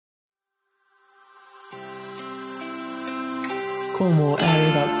Cornwall Area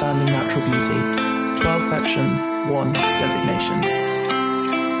of Outstanding Natural Beauty. 12 sections, 1 designation.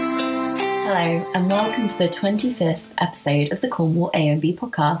 Hello, and welcome to the 25th episode of the Cornwall AONB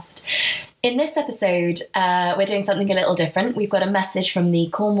Podcast. In this episode, we're doing something a little different. We've got a message from the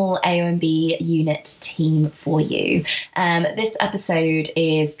Cornwall AONB unit team for you. This episode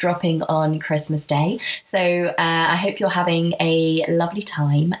is dropping on Christmas Day, so I hope you're having a lovely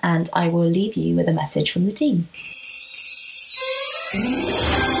time, and I will leave you with a message from the team.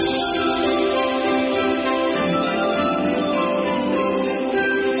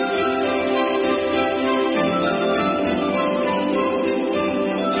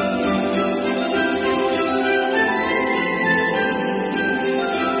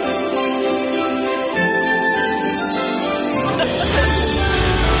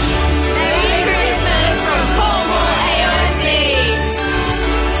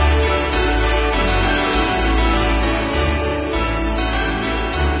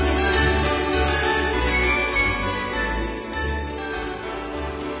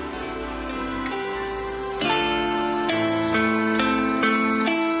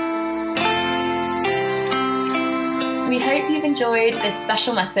 We hope you've enjoyed this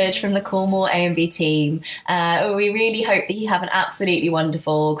special message from the Cornwall AONB team. We really hope that you have an absolutely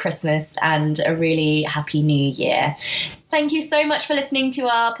wonderful Christmas and a really happy new year. Thank you so much for listening to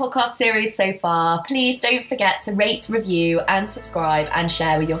our podcast series so far. Please don't forget to rate, review and subscribe and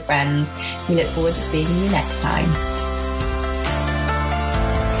share with your friends. We look forward to seeing you next time.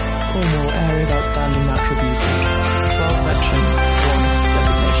 Cornwall Area of Outstanding Natural Beauty. 12 sections, 1